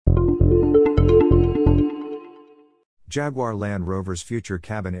Jaguar Land Rover's future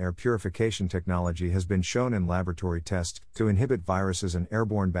cabin air purification technology has been shown in laboratory tests to inhibit viruses and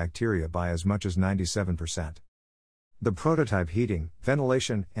airborne bacteria by as much as 97%. The prototype heating,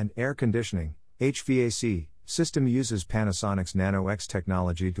 ventilation, and air conditioning (HVAC) system uses Panasonic's Nano-X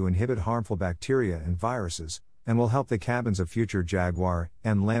technology to inhibit harmful bacteria and viruses, and will help the cabins of future Jaguar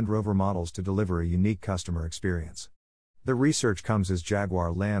and Land Rover models to deliver a unique customer experience. The research comes as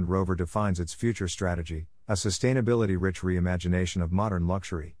Jaguar Land Rover defines its future strategy, a sustainability-rich reimagination of modern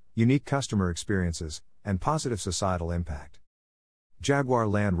luxury, unique customer experiences, and positive societal impact. Jaguar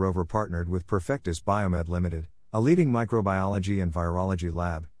Land Rover partnered with Perfectus Biomed Limited, a leading microbiology and virology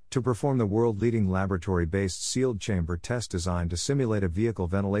lab, to perform the world-leading laboratory-based sealed chamber test designed to simulate a vehicle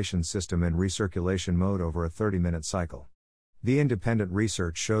ventilation system in recirculation mode over a 30-minute cycle. The independent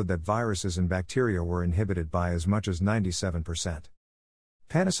research showed that viruses and bacteria were inhibited by as much as 97%.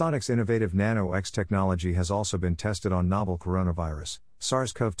 Panasonic's innovative Nano-X technology has also been tested on novel coronavirus,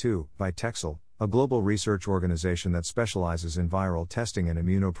 SARS-CoV-2, by TEXL, a global research organization that specializes in viral testing and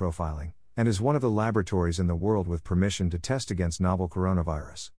immunoprofiling, and is one of the laboratories in the world with permission to test against novel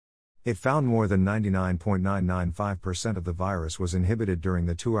coronavirus. It found more than 99.995% of the virus was inhibited during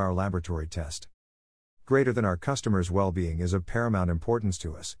the 2-hour laboratory test. Greater than our customers' well-being is of paramount importance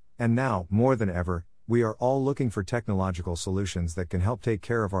to us, and now, more than ever, we are all looking for technological solutions that can help take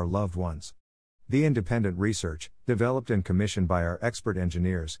care of our loved ones. The independent research, developed and commissioned by our expert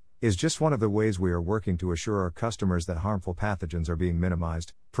engineers, is just one of the ways we are working to assure our customers that harmful pathogens are being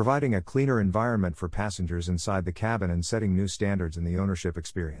minimized, providing a cleaner environment for passengers inside the cabin and setting new standards in the ownership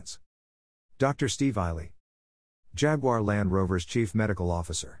experience. Dr. Steve Eiley, Jaguar Land Rover's Chief Medical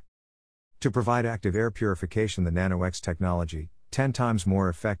Officer. To provide active air purification, the Nano-X technology, 10 times more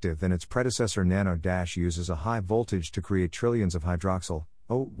effective than its predecessor Nano- uses a high voltage to create trillions of hydroxyl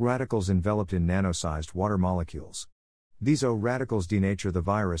O radicals enveloped in nano-sized water molecules. These O radicals denature the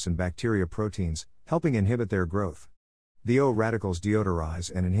virus and bacteria proteins, helping inhibit their growth. The O radicals deodorize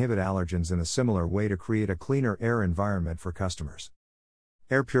and inhibit allergens in a similar way to create a cleaner air environment for customers.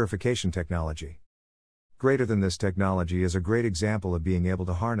 Air purification technology. Greater than this technology is a great example of being able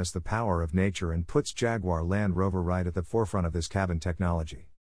to harness the power of nature and puts Jaguar Land Rover right at the forefront of this cabin technology.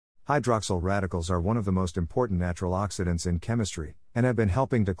 Hydroxyl radicals are one of the most important natural oxidants in chemistry, and have been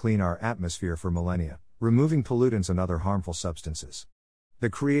helping to clean our atmosphere for millennia, removing pollutants and other harmful substances. The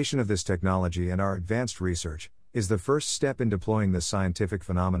creation of this technology and our advanced research is the first step in deploying this scientific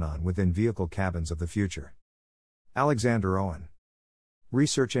phenomenon within vehicle cabins of the future. Alexander Owen,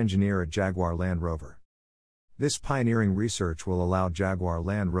 research engineer at Jaguar Land Rover. This pioneering research will allow Jaguar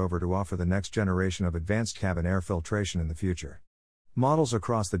Land Rover to offer the next generation of advanced cabin air filtration in the future. Models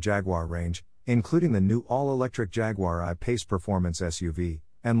across the Jaguar range, including the new all-electric Jaguar I-Pace Performance SUV,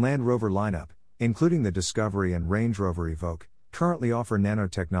 and Land Rover lineup, including the Discovery and Range Rover Evoque, currently offer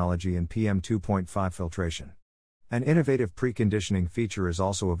nanotechnology and PM2.5 filtration. An innovative preconditioning feature is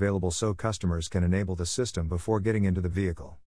also available so customers can enable the system before getting into the vehicle.